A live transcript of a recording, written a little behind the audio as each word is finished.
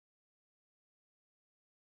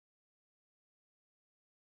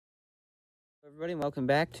Everybody, welcome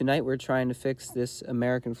back. Tonight we're trying to fix this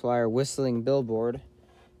American Flyer whistling billboard.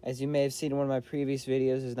 As you may have seen in one of my previous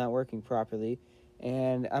videos, it's not working properly.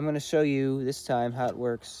 And I'm going to show you this time how it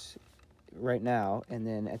works right now. And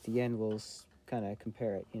then at the end we'll kind of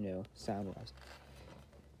compare it, sound-wise.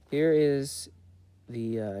 Here is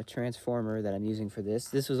the transformer that I'm using for this.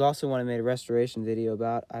 This was also one I made a restoration video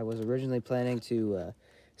about. I was originally planning to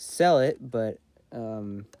sell it, but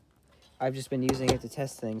I've just been using it to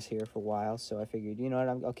test things here for a while, so I figured, you know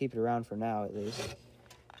what, I'll keep it around for now at least.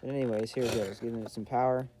 But anyways, here it goes, giving it some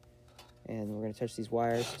power, and we're going to touch these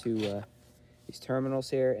wires to these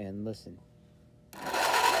terminals here, and listen.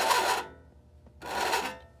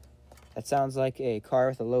 That sounds like a car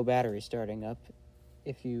with a low battery starting up.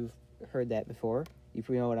 If you've heard that before, you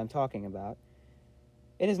know what I'm talking about.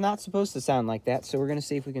 It is not supposed to sound like that, so we're going to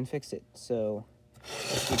see if we can fix it. So,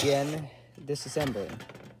 let's begin disassembling.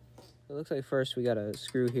 It looks like first we got a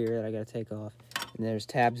screw here that I got to take off, and there's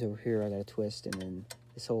tabs over here I got to twist, and then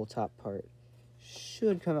this whole top part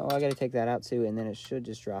should come out. Well, I got to take that out too, and then it should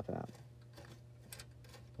just drop out.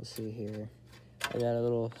 We'll see here. I got a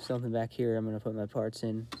little something back here I'm going to put my parts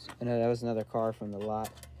in. I know that was another car from the lot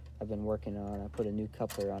I've been working on. I put a new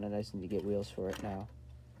coupler on it. I just need to get wheels for it now.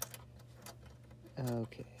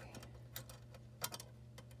 Okay.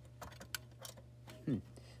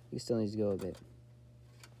 We still need to go a bit.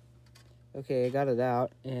 Okay, I got it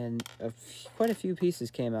out, and quite a few pieces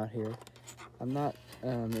came out here. I'm not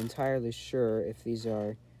entirely sure if these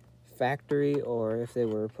are factory or if they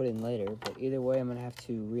were put in later, but either way I'm going to have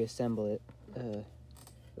to reassemble it the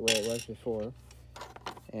way it was before.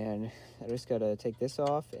 And I just got to take this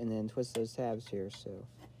off and then twist those tabs here. So,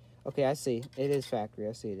 okay, I see. It is factory.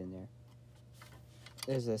 I see it in there.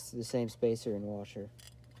 There's the same spacer and washer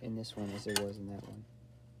in this one as there was in that one.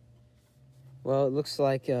 Well, it looks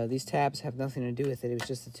like these tabs have nothing to do with it. It was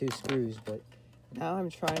just the two screws, but now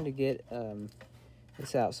I'm trying to get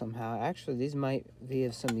this out somehow. Actually, these might be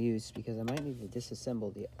of some use because I might need to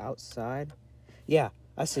disassemble the outside. Yeah,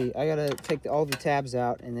 I see. I gotta take all the tabs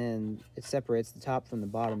out, and then it separates the top from the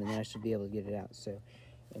bottom, and then I should be able to get it out. So,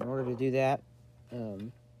 in order to do that,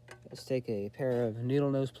 let's take a pair of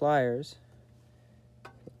needle nose pliers,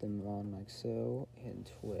 put them on like so, and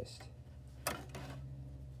twist.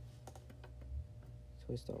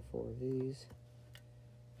 Twist all four of these,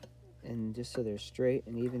 and just so they're straight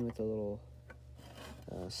and even with the little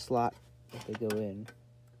slot that they go in.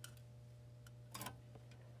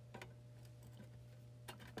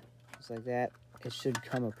 Just like that. It should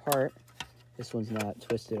come apart. This one's not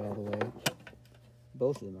twisted all the way.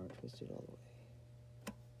 Both of them aren't twisted all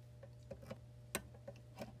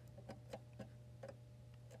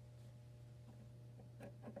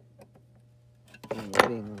the way. And we're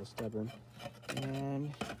being a little stubborn.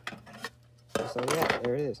 And just like that,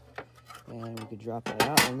 there it is. And we could drop that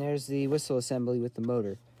out. And there's the whistle assembly with the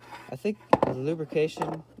motor. I think the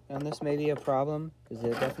lubrication on this may be a problem, because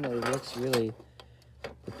it definitely looks really,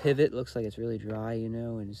 the pivot looks like it's really dry, and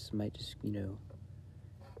it might just, it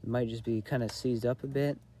might just be kind of seized up a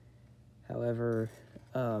bit. However,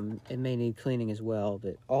 it may need cleaning as well,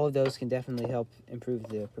 but all of those can definitely help improve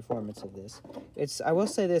the performance of this. I will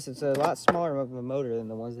say this, it's a lot smaller of a motor than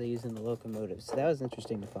the ones they use in the locomotives, so that was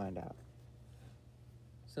interesting to find out.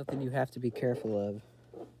 Something you have to be careful of.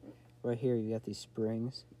 Right here, you got these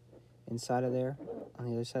springs inside of there, on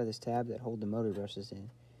the other side of this tab, that hold the motor brushes in,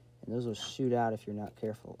 and those will shoot out if you're not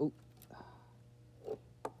careful. Oop.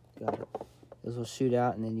 Got it. Those will shoot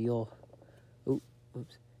out, and then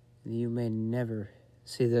oops. You may never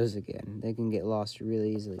see those again. They can get lost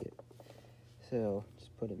really easily. So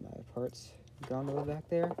just put in my parts gondola back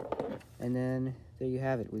there, and then there you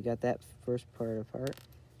have it. We got that first part apart.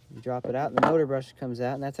 You drop it out, and the motor brush comes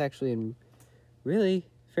out, and that's actually in really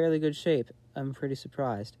fairly good shape. I'm pretty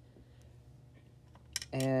surprised.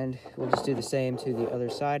 And we'll just do the same to the other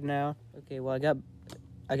side now. Okay, well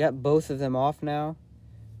I got both of them off now.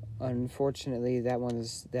 Unfortunately, that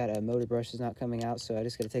motor brush is not coming out, so I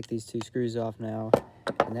just got to take these two screws off now,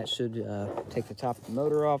 and that should take the top of the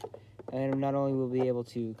motor off. And not only will we be able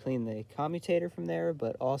to clean the commutator from there,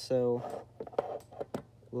 but also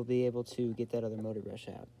we'll be able to get that other motor brush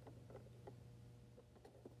out.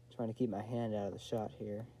 Trying to keep my hand out of the shot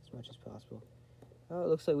here as much as possible. Oh, it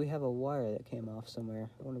looks like we have a wire that came off somewhere.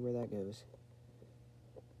 I wonder where that goes.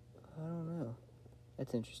 I don't know.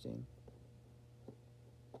 That's interesting.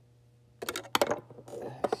 Excuse me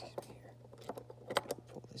here.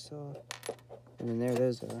 Pull this off. And then there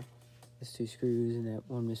those are. Those two screws and that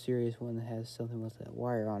one mysterious one that has something with that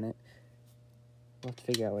wire on it. We'll have to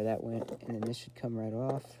figure out where that went. And then this should come right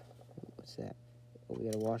off. What's that? Oh, we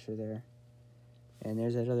got a washer there. And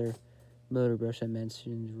there's that other motor brush I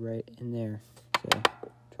mentioned right in there. So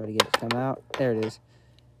try to get it to come out. There it is.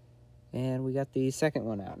 And we got the second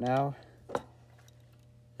one out. Now,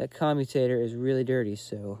 that commutator is really dirty,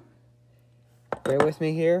 so bear with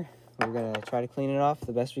me here. We're going to try to clean it off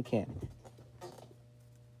the best we can.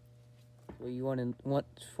 What you want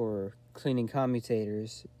for cleaning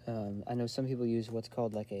commutators, I know some people use what's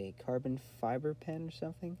called like a carbon fiber pen or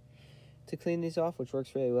something to clean these off, which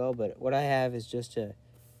works really well, but what I have is just a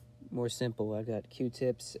more simple. I've got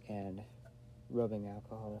Q-tips and rubbing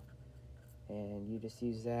alcohol, and you just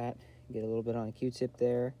use that, get a little bit on a Q-tip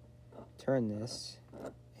there, turn this,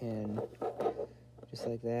 and just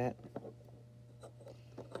like that,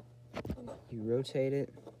 you rotate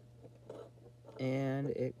it, and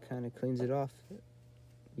it kind of cleans it off.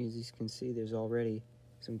 As you can see, there's already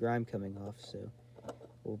some grime coming off, so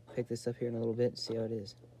we'll pick this up here in a little bit and see how it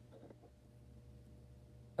is.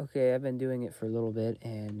 Okay, I've been doing it for a little bit,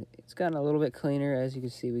 and it's gotten a little bit cleaner. As you can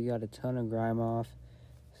see, we got a ton of grime off,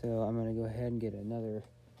 so I'm going to go ahead and get another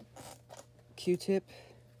Q-tip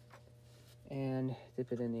and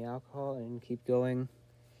dip it in the alcohol and keep going,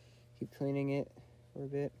 keep cleaning it for a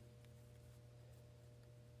bit,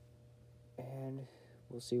 and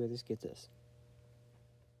we'll see where this gets us.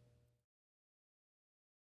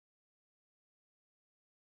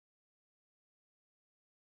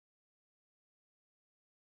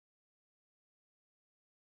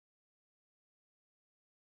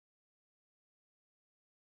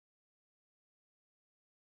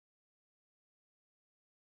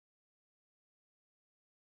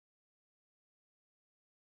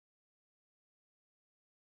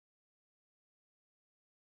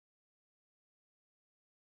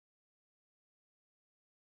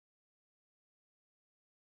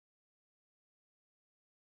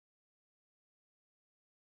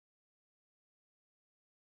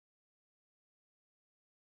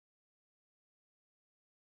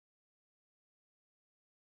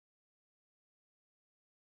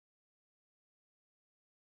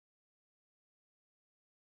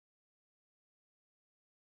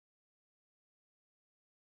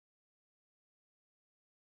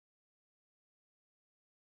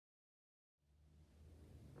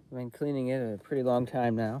 I've been cleaning it a pretty long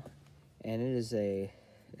time now, and it's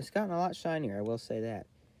gotten a lot shinier, I will say that.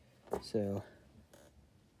 So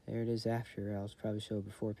there it is after. I'll probably show a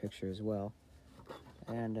before picture as well.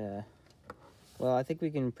 And well, I think we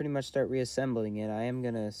can pretty much start reassembling it. I am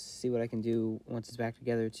gonna see what I can do once it's back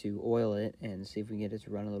together to oil it and see if we can get it to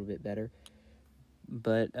run a little bit better.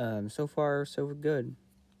 But so far so good.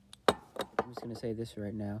 I'm just gonna say this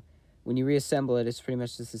right now. When you reassemble it, it's pretty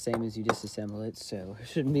much just the same as you disassemble it, so it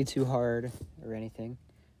shouldn't be too hard or anything.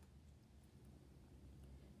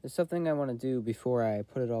 There's something I want to do before I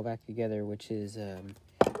put it all back together, which is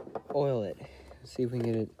oil it. See if we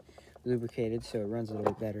can get it lubricated so it runs a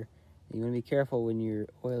little bit better. You want to be careful when you're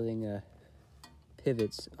oiling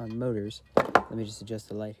pivots on motors. Let me just adjust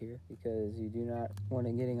the light here, because you do not want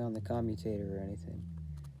it getting on the commutator or anything.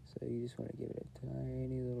 So you just want to give it a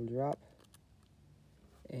tiny little drop,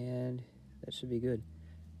 and that should be good.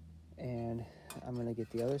 And I'm going to get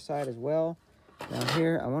the other side as well. Down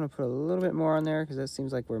here, I want to put a little bit more on there because that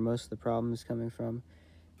seems like where most of the problem is coming from.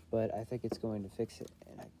 But I think it's going to fix it.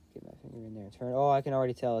 And I get my finger in there and turn. Oh, I can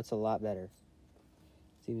already tell it's a lot better.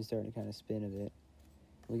 It's even starting to kind of spin a bit.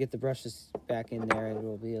 When we get the brushes back in there, it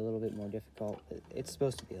will be a little bit more difficult. It's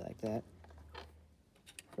supposed to be like that.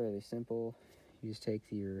 Fairly simple. You just take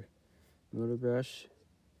your motor brush,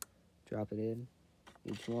 drop it in,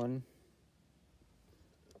 each one.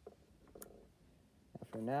 Now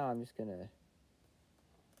for now, I'm just going to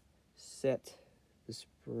set the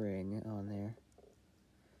spring on there,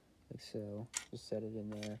 like so. Just set it in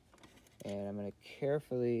there, and I'm going to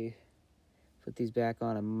carefully put these back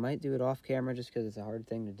on. I might do it off camera just because it's a hard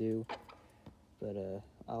thing to do, but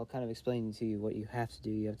I'll kind of explain to you what you have to do.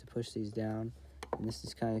 You have to push these down, and this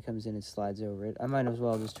just kind of comes in and slides over it. I might as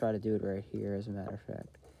well just try to do it right here, as a matter of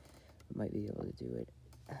fact. I might be able to do it.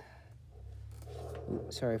 Ooh,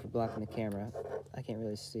 sorry for blocking the camera. I can't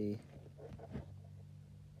really see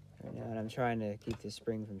right now, and I'm trying to keep this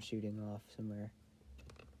spring from shooting off somewhere.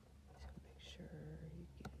 Just make sure you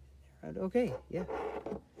get it in there. Okay, yeah.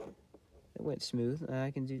 It went smooth.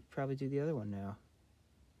 I can probably do the other one now.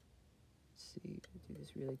 Let's see, do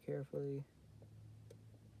this really carefully.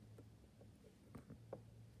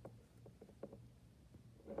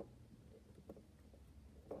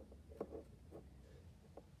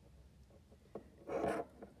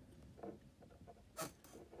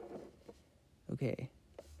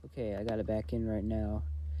 Okay, I got it back in right now,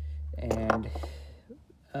 and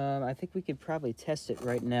I think we could probably test it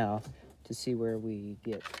right now to see where we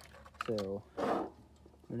get. So I'm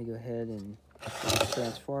gonna go ahead and get the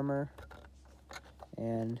transformer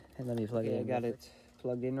and let me plug it in. I got it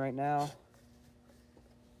plugged in right now,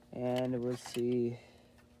 and we'll see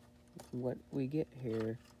what we get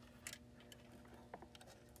here.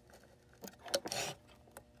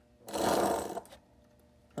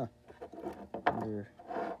 Huh. Wonder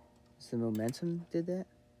if the momentum did that?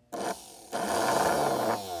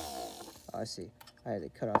 Oh, I see. I had to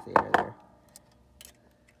cut off the air there.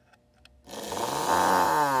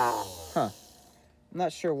 Huh. I'm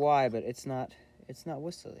not sure why, but it's not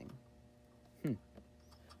whistling. I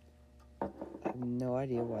have no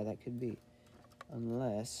idea why that could be.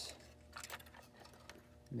 Unless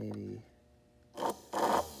maybe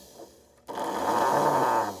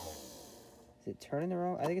is it turning the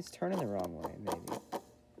wrong? I think it's turning the wrong way, maybe.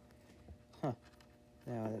 Huh.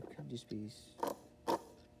 Now that could just be. I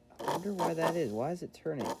wonder why that is. Why is it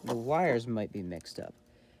turning? The wires might be mixed up.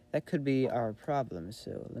 That could be our problem.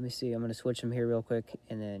 So let me see. I'm gonna switch them here real quick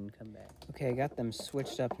and then come back. Okay, I got them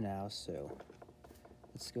switched up now. So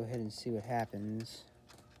let's go ahead and see what happens.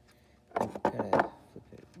 Gotta flip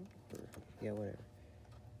it. Yeah, whatever.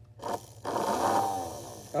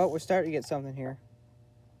 Oh, we're starting to get something here.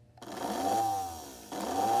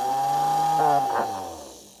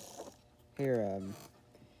 Here,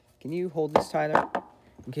 can you hold this, Tyler?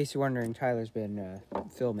 In case you're wondering, Tyler's been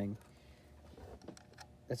filming.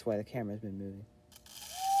 That's why the camera's been moving.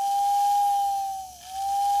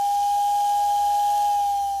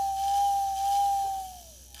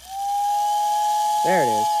 There it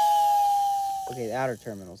is. Okay, the outer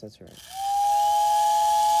terminals, that's right.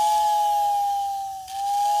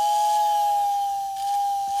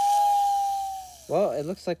 Well, it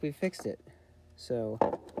looks like we fixed it. So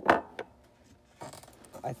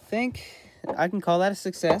I think I can call that a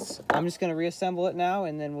success. I'm just gonna reassemble it now,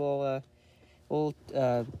 and then we'll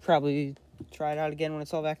probably try it out again when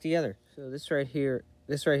it's all back together. So this right here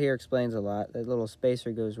explains a lot. That little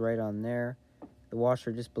spacer goes right on there, the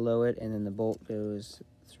washer just below it, and then the bolt goes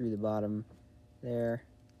through the bottom there,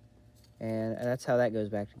 and that's how that goes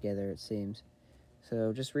back together, it seems.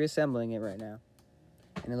 So just reassembling it right now,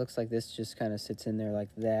 and it looks like this just kind of sits in there like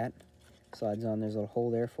that, slides on. There's a little hole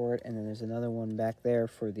there for it, and then there's another one back there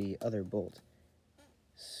for the other bolt.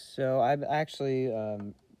 So I've actually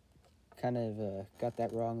kind of got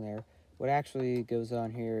that wrong there. What actually goes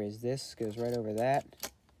on here is this goes right over that,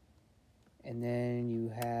 and then you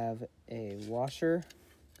have a washer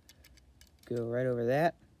go right over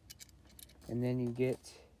that, and then you get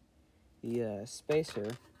the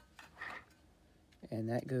spacer, and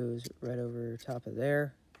that goes right over top of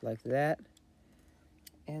there like that.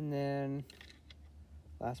 And then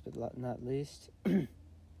last but not least, this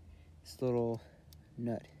little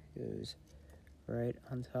nut goes right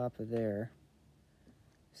on top of there.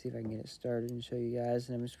 See if I can get it started and show you guys.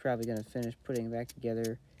 And I'm just probably going to finish putting it back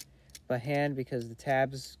together by hand, because the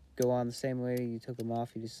tabs go on the same way you took them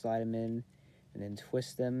off. You just slide them in and then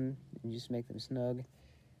twist them and just make them snug.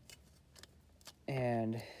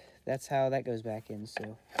 And that's how that goes back in.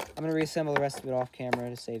 So I'm going to reassemble the rest of it off camera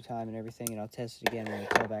to save time and everything, and I'll test it again when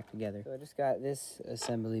it's all back together. So I just got this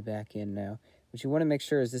assembly back in now. What you want to make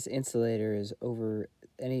sure is this insulator is over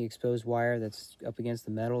any exposed wire that's up against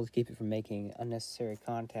the metal to keep it from making unnecessary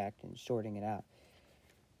contact and shorting it out.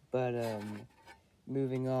 But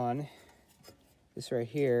moving on, this right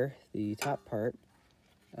here, the top part,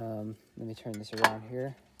 let me turn this around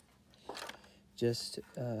here. Just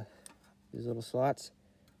these little slots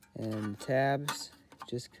and tabs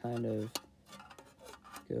just kind of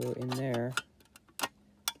go in there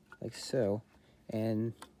like so,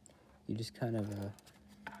 and you just kind of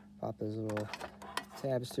pop those little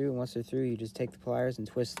tabs through, and once they're through, you just take the pliers and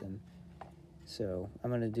twist them. So I'm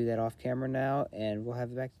going to do that off camera now, and we'll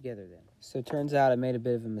have it back together then. So it turns out I made a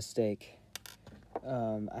bit of a mistake.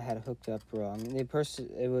 I had it hooked up wrong.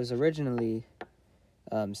 It was originally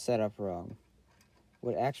set up wrong.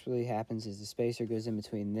 What actually happens is the spacer goes in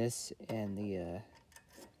between this and the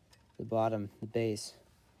bottom, the base,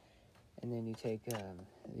 and then you take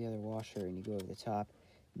the other washer and you go over the top.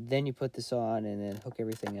 Then you put this on and then hook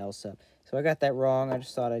everything else up. So I got that wrong. I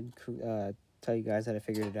just thought I'd tell you guys that I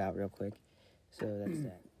figured it out real quick. So that's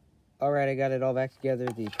that. All right, I got it all back together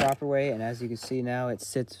the proper way, and as you can see now, it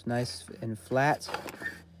sits nice and flat.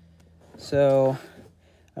 So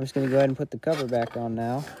I'm just going to go ahead and put the cover back on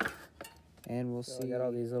now, and we'll see. I got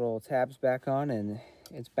all these little tabs back on, and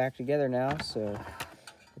it's back together now. So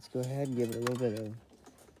let's go ahead and give it a little bit of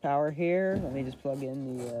power here. Let me just plug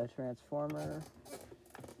in the transformer.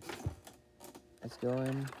 It's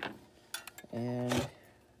going, and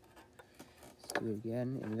let's do it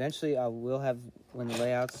again. And eventually I will have, when the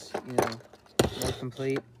layout's, you know, more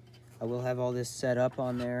complete, I will have all this set up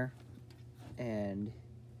on there, and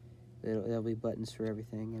there'll be buttons for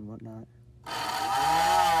everything and whatnot.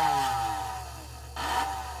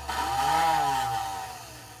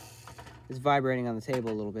 It's vibrating on the table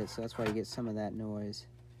a little bit, so that's why you get some of that noise.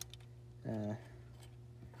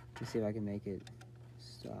 Let's see if I can make it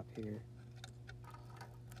stop here.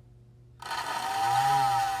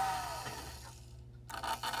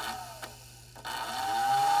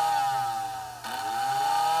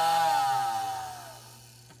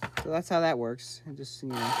 So that's how that works. And just, you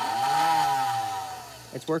know,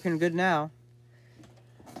 it's working good now.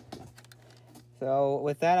 So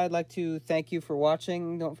with that, I'd like to thank you for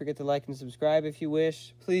watching. Don't forget to like and subscribe if you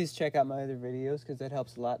wish. Please check out my other videos because that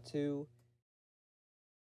helps a lot too.